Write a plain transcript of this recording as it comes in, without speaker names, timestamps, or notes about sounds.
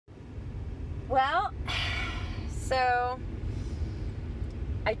Well, so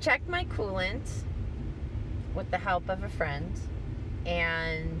I checked my coolant with the help of a friend,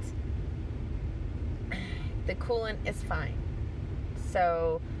 and the coolant is fine.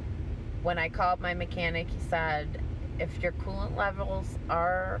 So when I called my mechanic, he said, if your coolant levels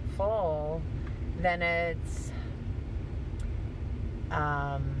are full, then it's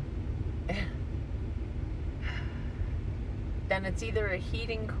either a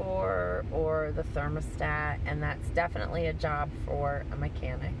heating core or the thermostat, and that's definitely a job for a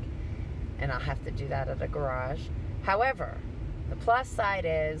mechanic, and I'll have to do that at a garage. However, the plus side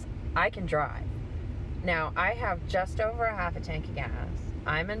is I can drive. Now, I have just over a half a tank of gas.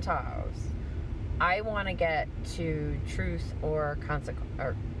 I'm in Taos. I want to get to Truth and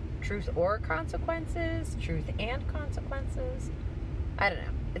Consequences. I don't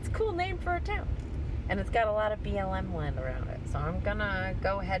know. It's a cool name for a town. And it's got a lot of BLM land around it. So I'm gonna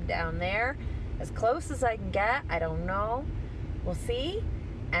go head down there as close as I can get. I don't know. We'll see.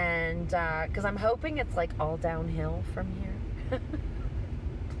 And, because I'm hoping it's like all downhill from here.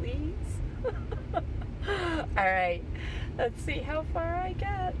 Please. Alright. Let's see how far I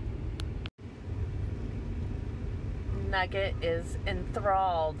get. Nugget is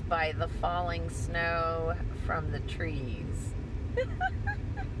enthralled by the falling snow from the trees.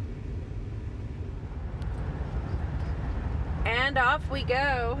 And off we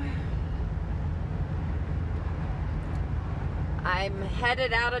go. I'm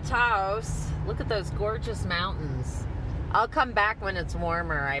headed out of Taos. Look at those gorgeous mountains. I'll come back when it's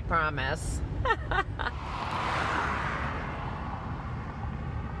warmer, I promise.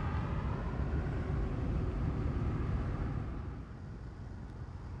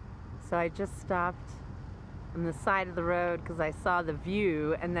 So I just stopped on the side of the road because I saw the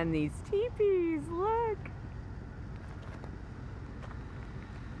view, and then these teepees, look.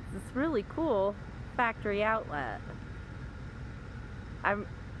 This really cool factory outlet. I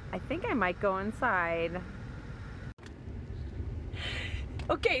think I might go inside.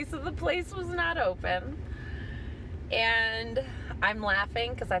 Okay, so the place was not open, and I'm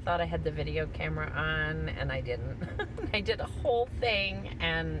laughing because I thought I had the video camera on and I didn't. I did a whole thing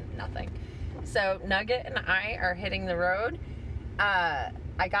and nothing. So Nugget and I are hitting the road. I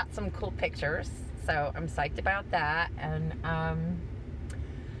got some cool pictures, so I'm psyched about that. And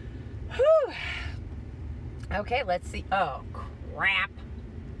whew. Okay, let's see. Oh crap.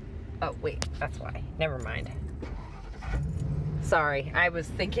 Oh wait, that's why. Never mind. Sorry, I was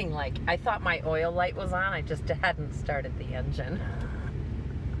thinking, like, I thought my oil light was on. I just hadn't started the engine.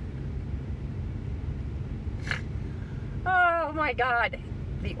 Oh my God,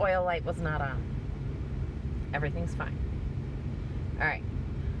 the oil light was not on. Everything's fine. All right,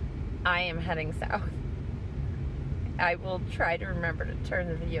 I am heading south. I will try to remember to turn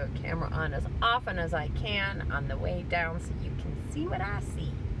the video camera on as often as I can on the way down so you can see what I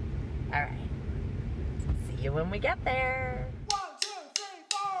see. All right, see you when we get there.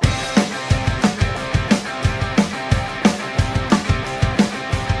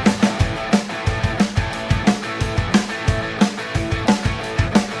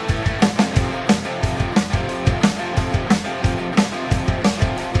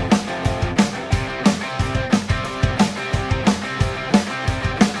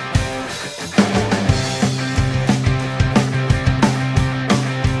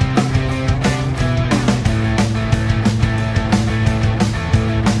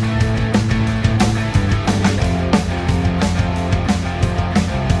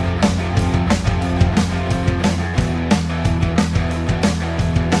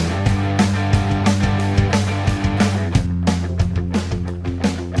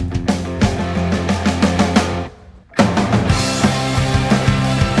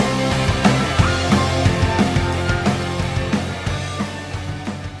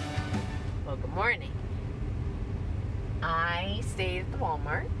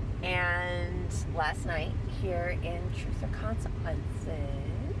 Last night here in Truth or Consequences.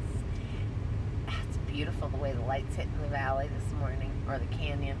 It's beautiful the way the lights hit in the valley this morning, or the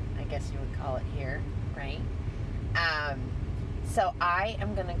canyon, I guess you would call it here, right? So I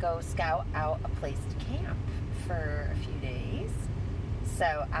am gonna go scout out a place to camp for a few days.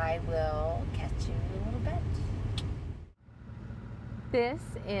 So I will catch you in a little bit. This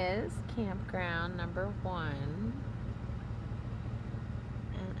is campground number 1.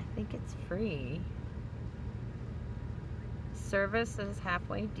 I think it's free. Service is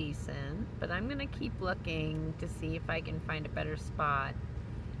halfway decent, but I'm gonna keep looking to see if I can find a better spot.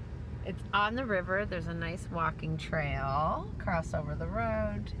 It's on the river. There's a nice walking trail. Cross over the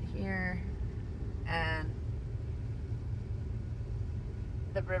road here, and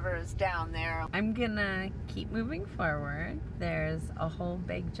the river is down there. I'm gonna keep moving forward. There's a whole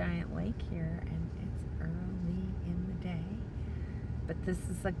big giant lake here, and it's early in the day. But this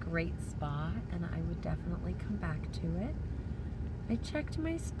is a great spot, and I would definitely come back to it. I checked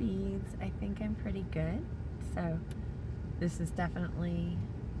my speeds. I think I'm pretty good. So this is definitely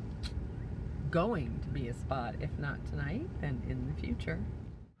going to be a spot, if not tonight, then in the future.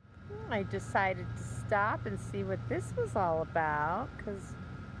 I decided to stop and see what this was all about, because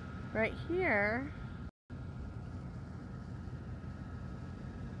right here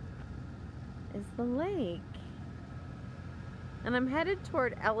is the lake. And I'm headed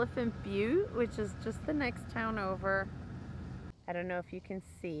toward Elephant Butte, which is just the next town over. I don't know if you can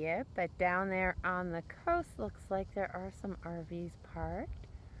see it, but down there on the coast looks like there are some RVs parked.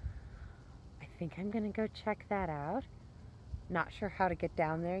 I think I'm gonna go check that out. Not sure how to get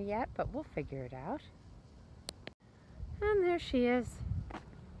down there yet, but we'll figure it out. And there she is.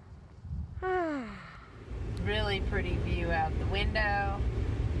 Really pretty view out the window.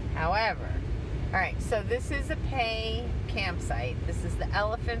 However, all right, so this is a pay campsite. This is the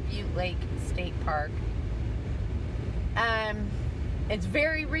Elephant Butte Lake State Park. It's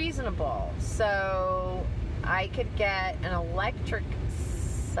very reasonable. So I could get an electric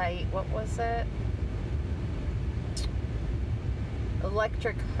site. What was it?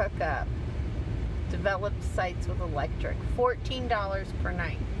 Electric hookup. Developed sites with electric. $14 per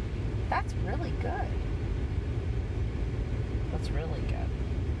night. That's really good. That's really good.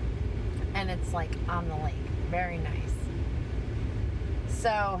 And it's like on the lake. Very nice.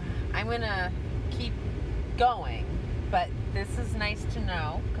 So I'm gonna keep going, but this is nice to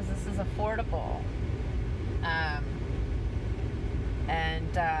know because this is affordable.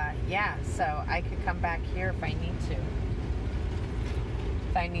 Yeah, so I could come back here if I need to.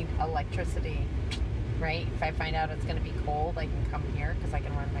 If I need electricity, right? If I find out it's going to be cold, I can come here because I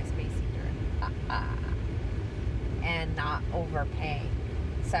can run my space heater and not overpay.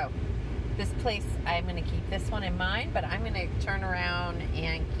 So this place, I'm going to keep this one in mind, but I'm going to turn around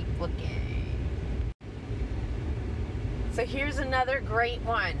and keep looking. So here's another great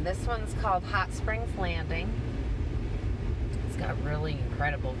one. This one's called Hot Springs Landing. It's got really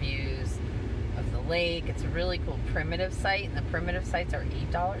incredible views of the lake. It's a really cool primitive site, and the primitive sites are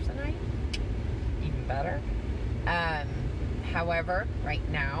 $8 a night. Even better. However, right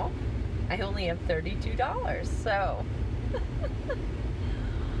now, I only have $32, so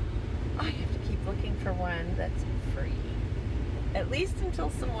I have to keep looking for one that's free. At least until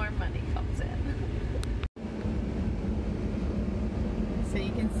some more money comes in. So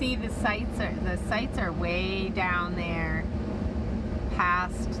you can see the sites are way down there,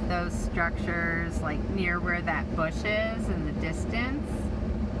 past those structures, like near where that bush is in the distance.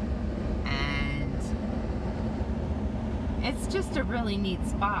 And it's just a really neat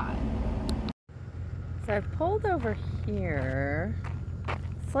spot. So I've pulled over here.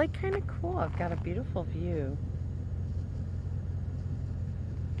 It's like kind of cool. I've got a beautiful view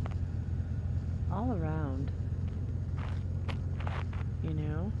all around, you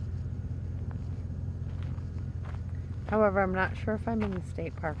know. However, I'm not sure if I'm in the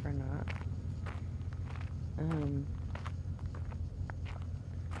state park or not.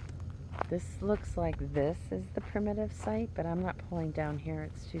 This looks like this is the primitive site, but I'm not pulling down here.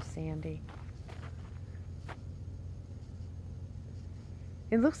 It's too sandy.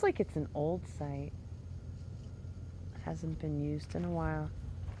 It looks like it's an old site. It hasn't been used in a while.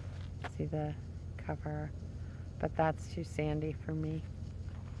 See the cover, but that's too sandy for me.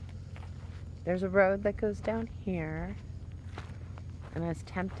 There's a road that goes down here, and I was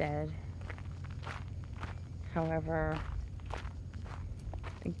tempted. However,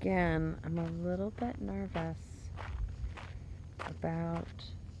 again, I'm a little bit nervous about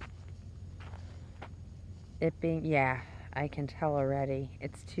it being, yeah, I can tell already.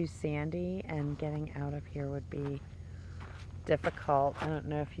 It's too sandy, and getting out of here would be difficult. I don't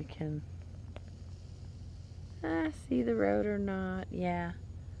know if you can see the road or not. Yeah.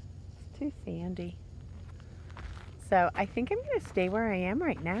 Too sandy. So I think I'm going to stay where I am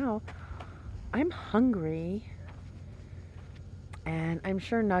right now. I'm hungry, and I'm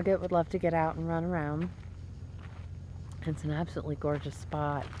sure Nugget would love to get out and run around. It's an absolutely gorgeous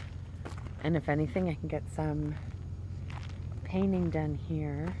spot, and if anything, I can get some painting done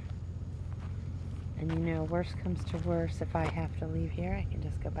here. And you know, worst comes to worst, if I have to leave here, I can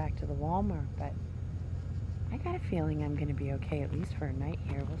just go back to the Walmart. But I got a feeling I'm going to be okay, at least for a night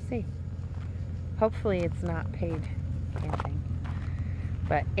here. We'll see. Hopefully it's not paid camping.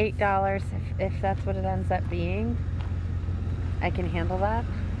 But $8, if that's what it ends up being, I can handle that,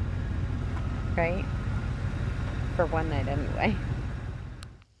 right? For one night anyway.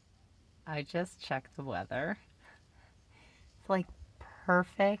 I just checked the weather. It's like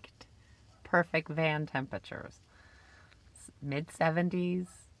perfect van temperatures. Mid 70s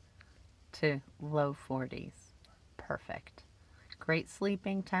to low 40s. Perfect. Great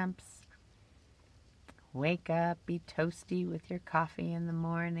sleeping temps. Wake up, be toasty with your coffee in the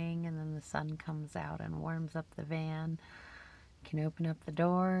morning, and then the sun comes out and warms up the van. You can open up the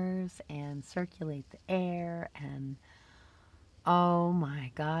doors and circulate the air, and oh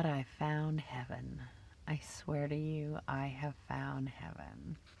my God, I found heaven. I swear to you, I have found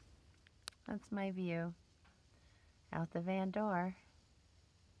heaven. That's my view out the van door.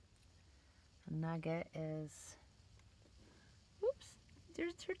 Nugget is, oops,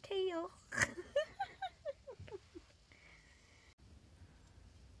 there's her tail.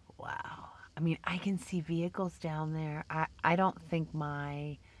 Wow. I mean, I can see vehicles down there. I don't think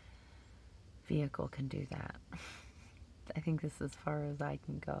my vehicle can do that. I think this is as far as I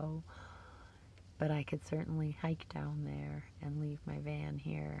can go. But I could certainly hike down there and leave my van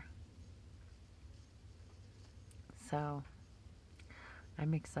here. So,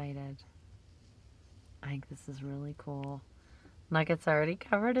 I'm excited. I think this is really cool. Nugget's already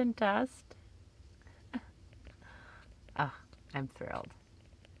covered in dust. Oh, I'm thrilled.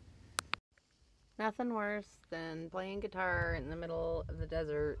 Nothing worse than playing guitar in the middle of the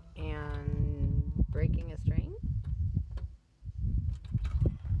desert and breaking a string.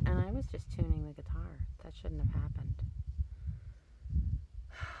 And I was just tuning the guitar. That shouldn't have happened.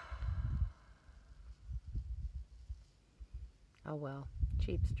 Oh well,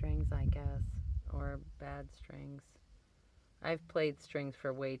 cheap strings, I guess, or bad strings. I've played strings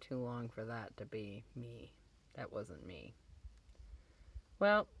for way too long for that to be me. That wasn't me.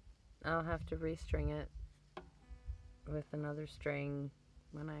 Well, I'll have to restring it with another string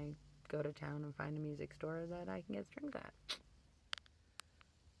when I go to town and find a music store that I can get strings at.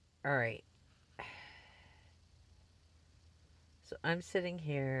 Alright. So I'm sitting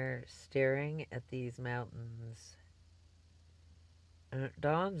here staring at these mountains, and it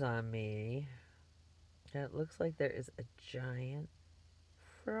dawns on me that it looks like there is a giant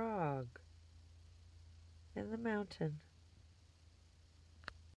frog in the mountain.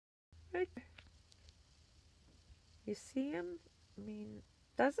 Right there. You see him? I mean,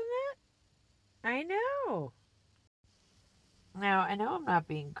 doesn't it? I know. Now, I know I'm not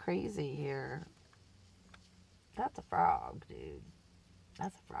being crazy here. That's a frog, dude.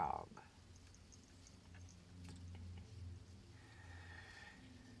 That's a frog.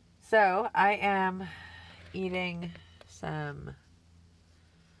 So, I am eating some,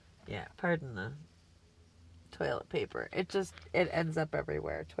 pardon the toilet paper. It ends up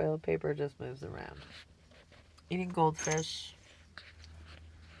everywhere. Toilet paper just moves around. Eating goldfish.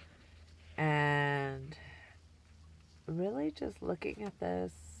 And really just looking at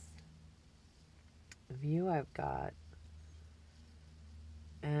this view I've got.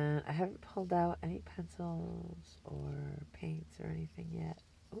 And I haven't pulled out any pencils or paints or anything yet.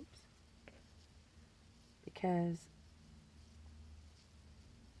 Oops. Because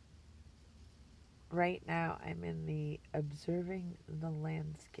right now I'm in the observing the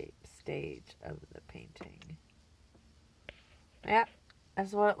landscape stage of the painting. Yep,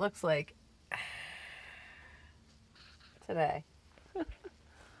 that's what it looks like today.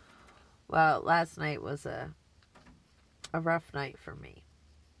 Well, last night was a rough night for me.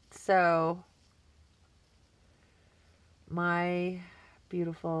 So, my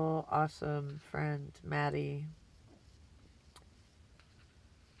beautiful, awesome friend, Maddie,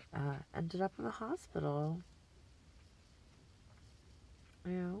 ended up in the hospital.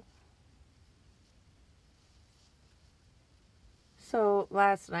 So,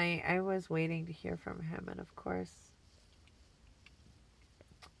 last night, I was waiting to hear from him, and of course,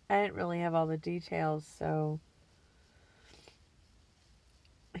 I didn't really have all the details, so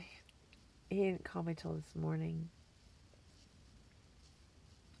he didn't call me till this morning.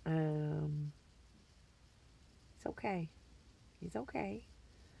 It's okay. He's okay.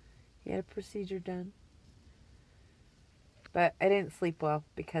 He had a procedure done. But I didn't sleep well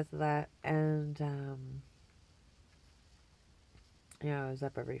because of that. And, I was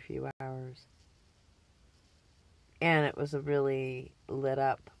up every few hours. And it was a really lit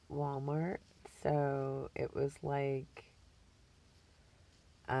up Walmart. So it was like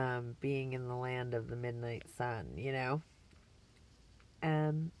being in the land of the midnight sun,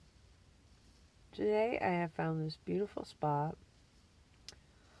 And today I have found this beautiful spot.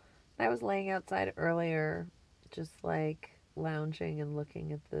 I was laying outside earlier, just like lounging and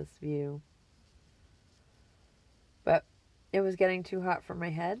looking at this view. But it was getting too hot for my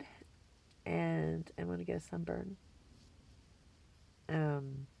head, and I'm going to get a sunburn.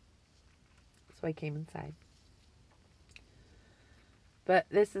 so I came inside. But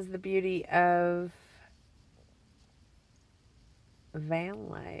this is the beauty of van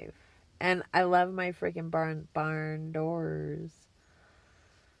life. And I love my freaking barn doors,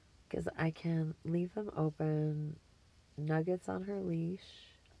 because I can leave them open. Nugget's on her leash.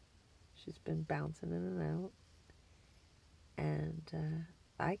 She's been bouncing in and out. And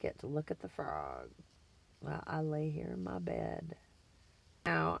I get to look at the frog while I lay here in my bed.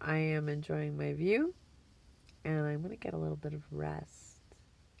 Now I am enjoying my view, and I'm going to get a little bit of rest.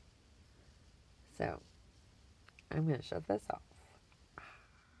 So I'm going to shut this off.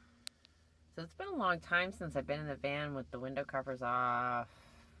 So it's been a long time since I've been in the van with the window covers off,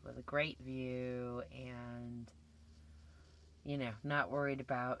 with a great view, and, you know, not worried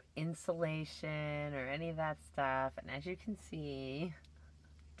about insulation or any of that stuff. And as you can see,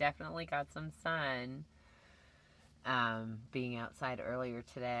 definitely got some sun being outside earlier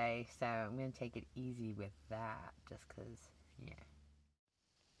today. So I'm going to take it easy with that, just because, yeah.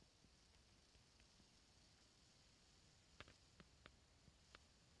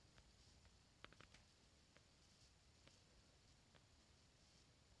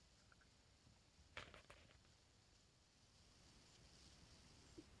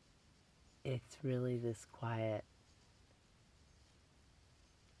 It's really this quiet.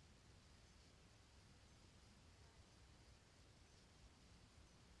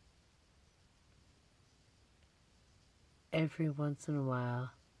 Every once in a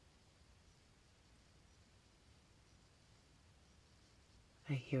while,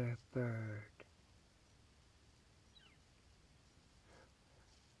 I hear a bird.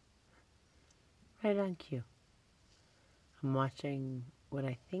 Right on cue. I'm watching what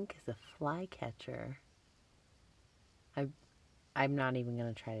I think is a flycatcher. I'm not even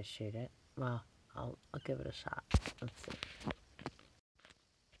going to try to shoot it. Well, I'll give it a shot. Let's see.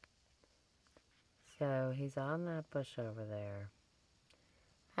 So he's on that bush over there.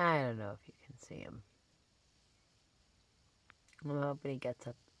 I don't know if you can see him. I'm hoping he gets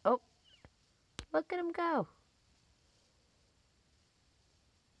up. Oh, look at him go.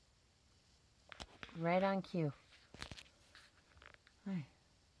 Right on cue. Hi.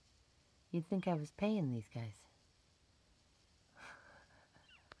 You'd think I was paying these guys.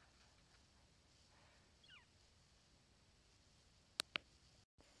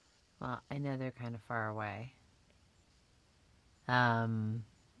 Well, I know they're kind of far away. Oh.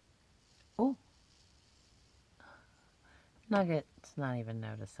 Nugget's not even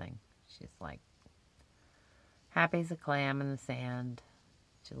noticing. She's like happy as a clam in the sand.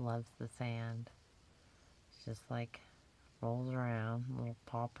 She loves the sand. She's just like rolls around, little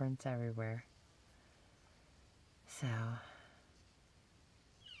paw prints everywhere. So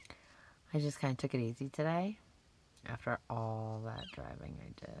I just kind of took it easy today after all that driving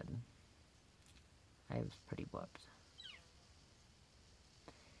I did. I was pretty whooped.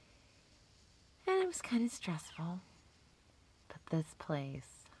 And it was kind of stressful. But this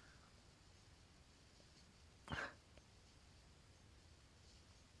place,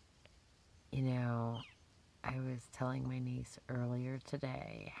 you know, I was telling my niece earlier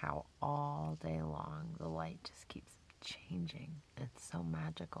today how all day long the light just keeps changing. It's so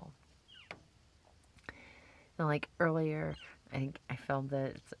magical. And like earlier, I think I filmed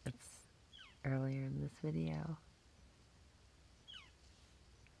it. It's earlier in this video.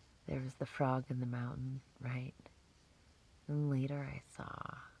 There was the frog in the mountain, right? And later I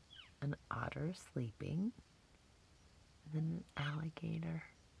saw an otter sleeping, and then an alligator.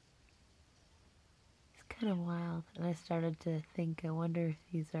 It's kind of wild. And I started to think, I wonder if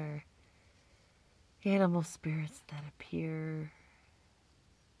these are animal spirits that appear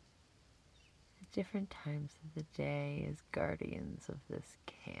at different times of the day as guardians of this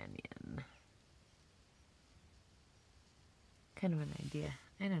canyon. Kind of an idea.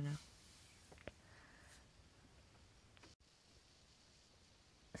 I don't know.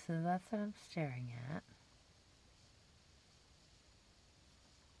 So that's what I'm staring at.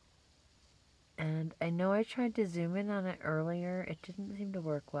 And I know I tried to zoom in on it earlier. It didn't seem to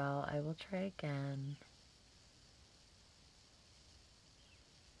work well. I will try again.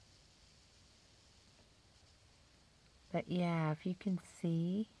 But yeah, if you can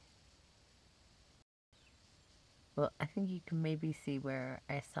see, well, I think you can maybe see where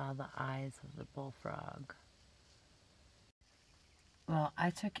I saw the eyes of the bullfrog. Well, I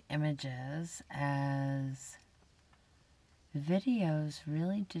took images as the videos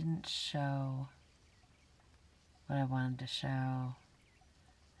really didn't show what I wanted to show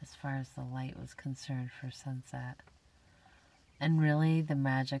as far as the light was concerned for sunset. And really the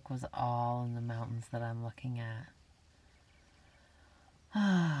magic was all in the mountains that I'm looking at.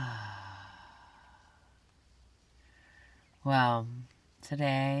 Well,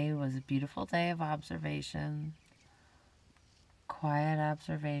 today was a beautiful day of observation. Quiet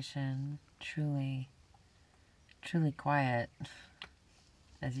observation. Truly, truly quiet.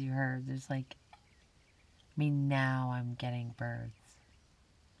 As you heard, there's like, now I'm getting birds.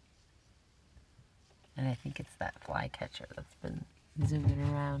 And I think it's that flycatcher that's been zooming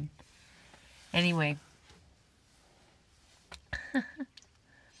around. Anyway,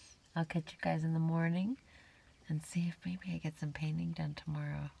 I'll catch you guys in the morning and see if maybe I get some painting done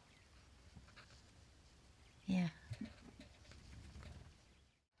tomorrow. Yeah.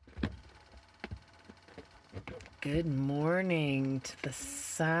 Good morning to the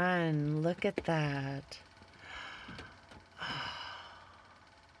sun. Look at that.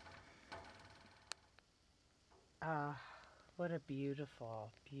 What a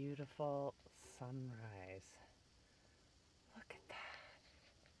beautiful, beautiful sunrise. Look at that.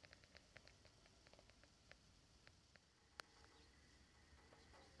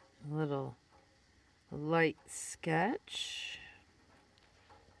 A little light sketch.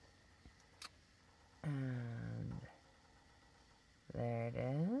 And there it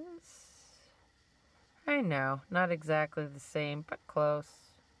is. I know, not exactly the same, but close.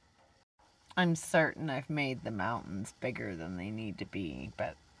 I'm certain I've made the mountains bigger than they need to be,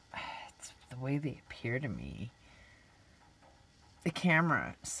 but it's the way they appear to me. The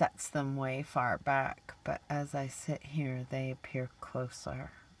camera sets them way far back, but as I sit here, they appear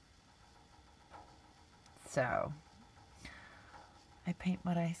closer. So, I paint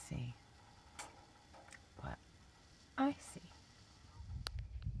what I see. What I see.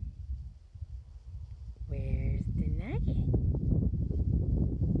 Where's the nugget?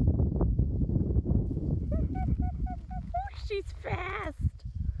 She's fast.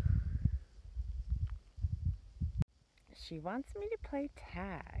 She wants me to play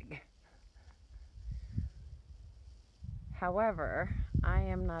tag. However, I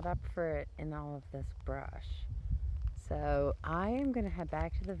am not up for it in all of this brush. So I am going to head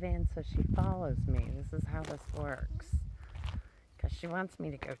back to the van so she follows me. This is how this works. Because she wants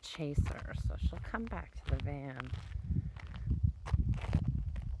me to go chase her, so she'll come back to the van.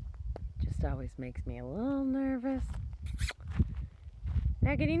 Just always makes me a little nervous.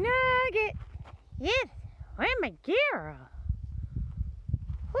 Nuggety nugget! Yes! Where's my girl?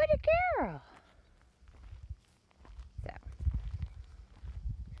 Where's the girl? So,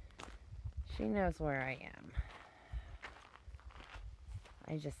 she knows where I am.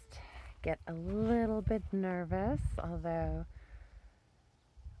 I just get a little bit nervous, although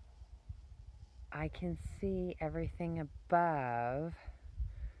I can see everything above.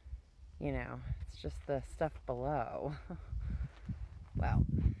 You know, it's just the stuff below. Well,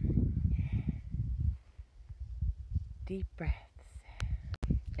 deep breaths.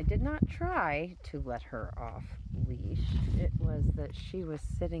 I did not try to let her off leash. It was that she was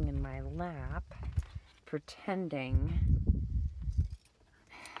sitting in my lap, pretending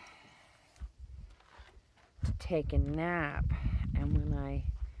to take a nap. And when I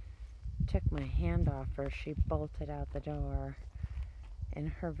took my hand off her, she bolted out the door in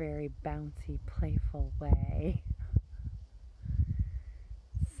her very bouncy, playful way.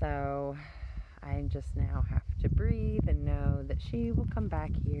 So I just now have to breathe and know that she will come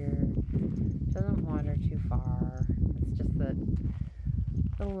back here. Doesn't wander too far. It's just that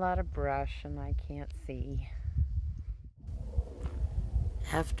a lot of brush and I can't see.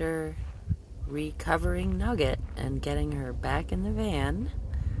 After recovering Nugget and getting her back in the van,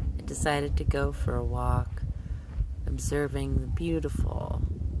 I decided to go for a walk, observing the beautiful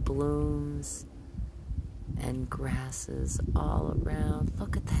blooms and grasses all around.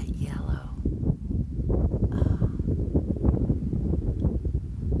 Look at that yellow. Oh.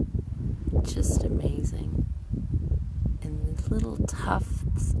 Just amazing. And the little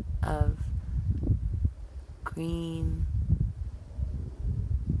tufts of green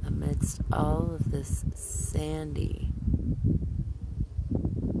amidst all of this sandy.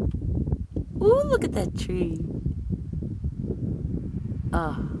 Ooh, look at that tree.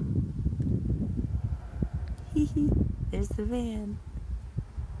 Oh. There's the van.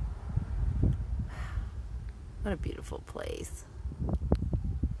 What a beautiful place.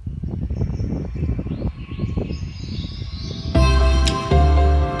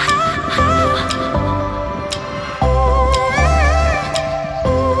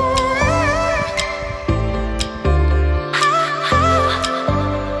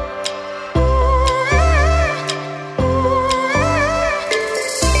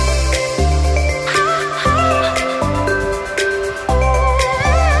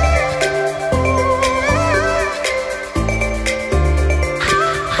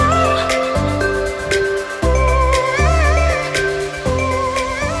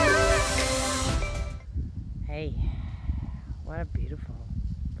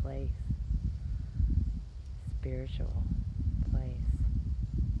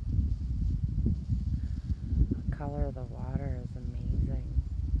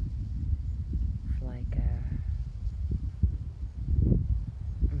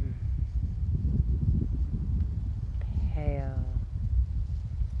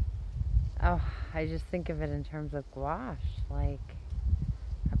 Oh, I just think of it in terms of gouache, like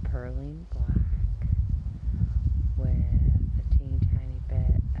a pearline black with a teeny tiny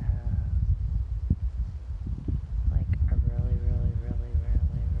bit of like a really, really, really,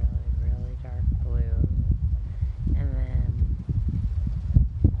 really, really, really dark blue, and then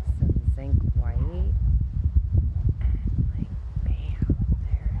some zinc white, and like bam,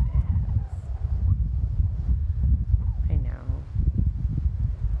 there it is. I know.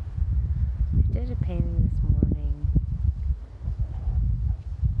 I did a painting this morning.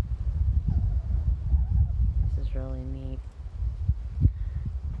 This is really neat.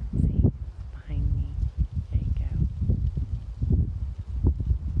 See, it's behind me. There you go.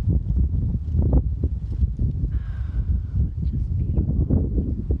 Just beautiful.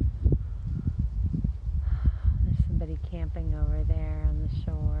 There's somebody camping over there on the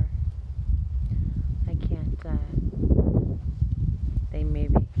shore. I can't, they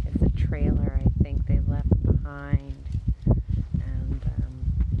maybe, it's a trailer I think they left behind, and I'm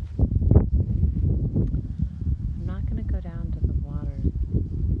not going to go down to the water's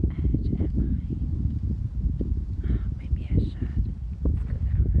edge, am I? Maybe I should. Let's go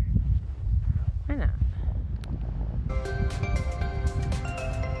down there. Why not?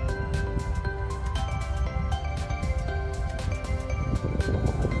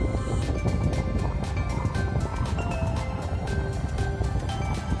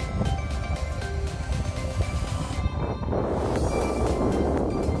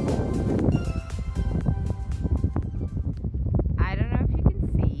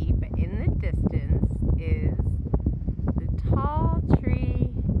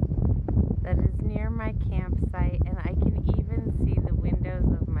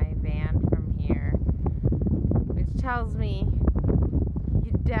 Tells me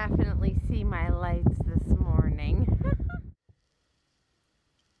you definitely see my lights this morning.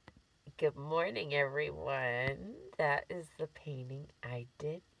 Good morning, everyone. That is the painting I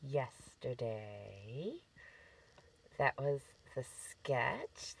did yesterday. That was the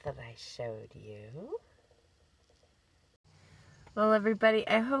sketch that I showed you. Well, everybody,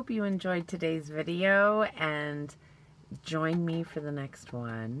 I hope you enjoyed today's video and join me for the next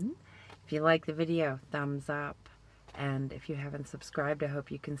one. If you like the video, thumbs up. And if you haven't subscribed, I hope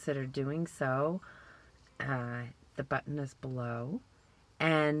you consider doing so. The button is below.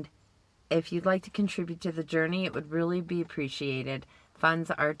 And if you'd like to contribute to the journey, it would really be appreciated. Funds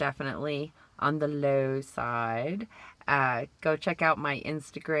are definitely on the low side. Go check out my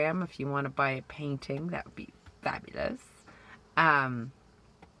Instagram if you want to buy a painting. That would be fabulous. The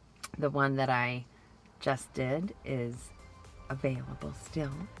one that I just did is available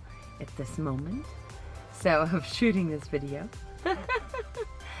still at this moment. So of shooting this video.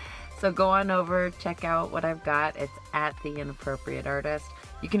 So go on over, check out what I've got. It's at The Inappropriate Artist.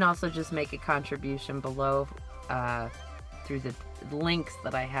 You can also just make a contribution below through the links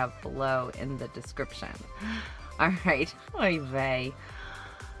that I have below in the description. All right, oy vey.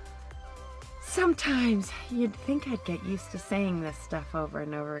 Sometimes you'd think I'd get used to saying this stuff over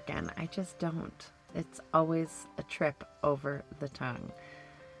and over again. I just don't. It's always a trip over the tongue.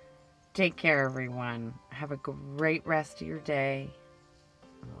 Take care, everyone. Have a great rest of your day.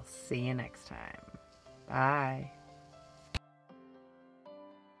 We'll see you next time. Bye.